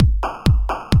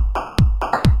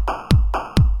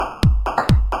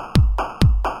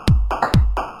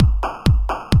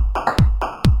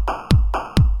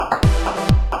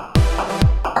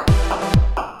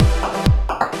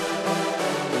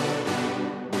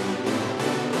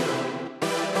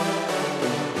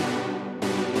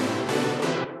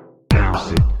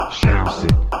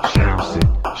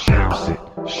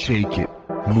shake it,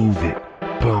 move it,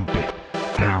 bump it,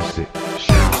 bounce it,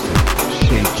 shout it,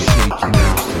 shake it, shake it,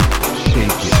 bounce it, shake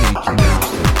it, shake it, bounce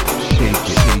it, shake it,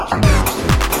 shake it, bounce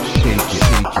it, shake it,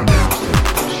 shake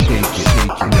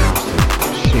it, bounce it, shake it, shake it, bounce it,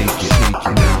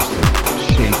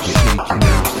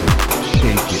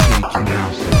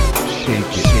 shake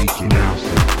it, shake it, bounce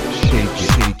it, shake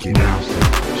it, shake it, bounce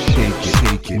it, shake it,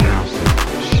 shake it, bounce it, shake it, shake it, bounce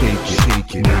it, shake it, shake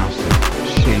it, bounce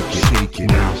it, shake it, shake it,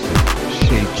 bounce it,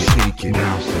 shake it, shake it, bounce it, shake it, shake it,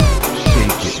 bounce it,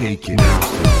 shake it, shake it, bounce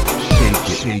it, shake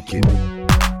it, shake it, bounce it,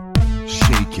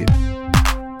 shake it, shake it,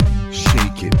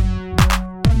 shake it,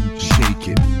 shake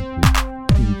it, shake it,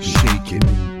 shake it, shake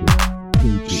it,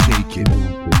 shake it, shake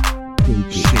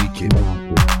it, shake it, bounce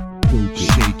it, shake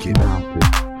it, shake it, bounce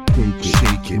it, shake it,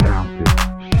 shake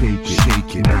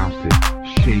it, bounce it,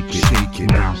 shake it,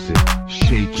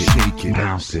 shake it,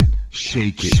 bounce it,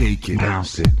 shake it, shake it,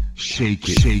 bounce it, shake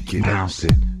it, shake it, bounce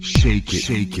it, shake it,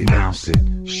 shake it, bounce it,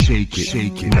 shake it,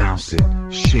 shake it, bounce it,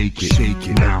 shake it, shake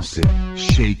it, bounce it,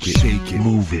 shake it, shake it,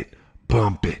 move it,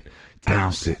 bump it,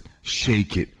 bounce it,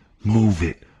 shake it, move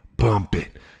it, bump it,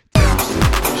 bounce it,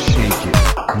 shake it,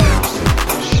 bounce it,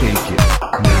 shake it,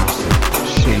 bounce it,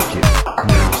 shake it,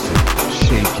 bounce it,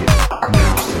 shake it,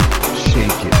 bounce it,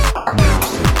 shake it,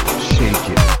 bounce it, shake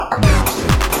it, bounce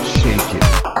it, shake it,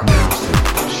 bounce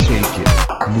it, shake it,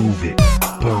 move it,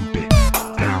 bump it,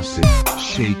 bounce it,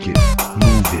 shake it,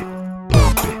 move it,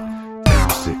 bump it,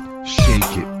 bounce it,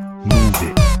 shake it, move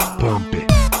it, bump it,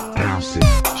 bounce it,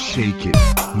 shake it,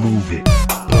 move it,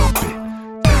 bump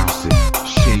it, bounce it,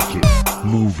 shake it,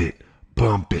 move it,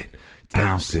 bump it,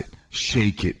 bounce it,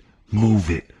 shake it, move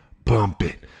it, bump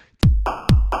it,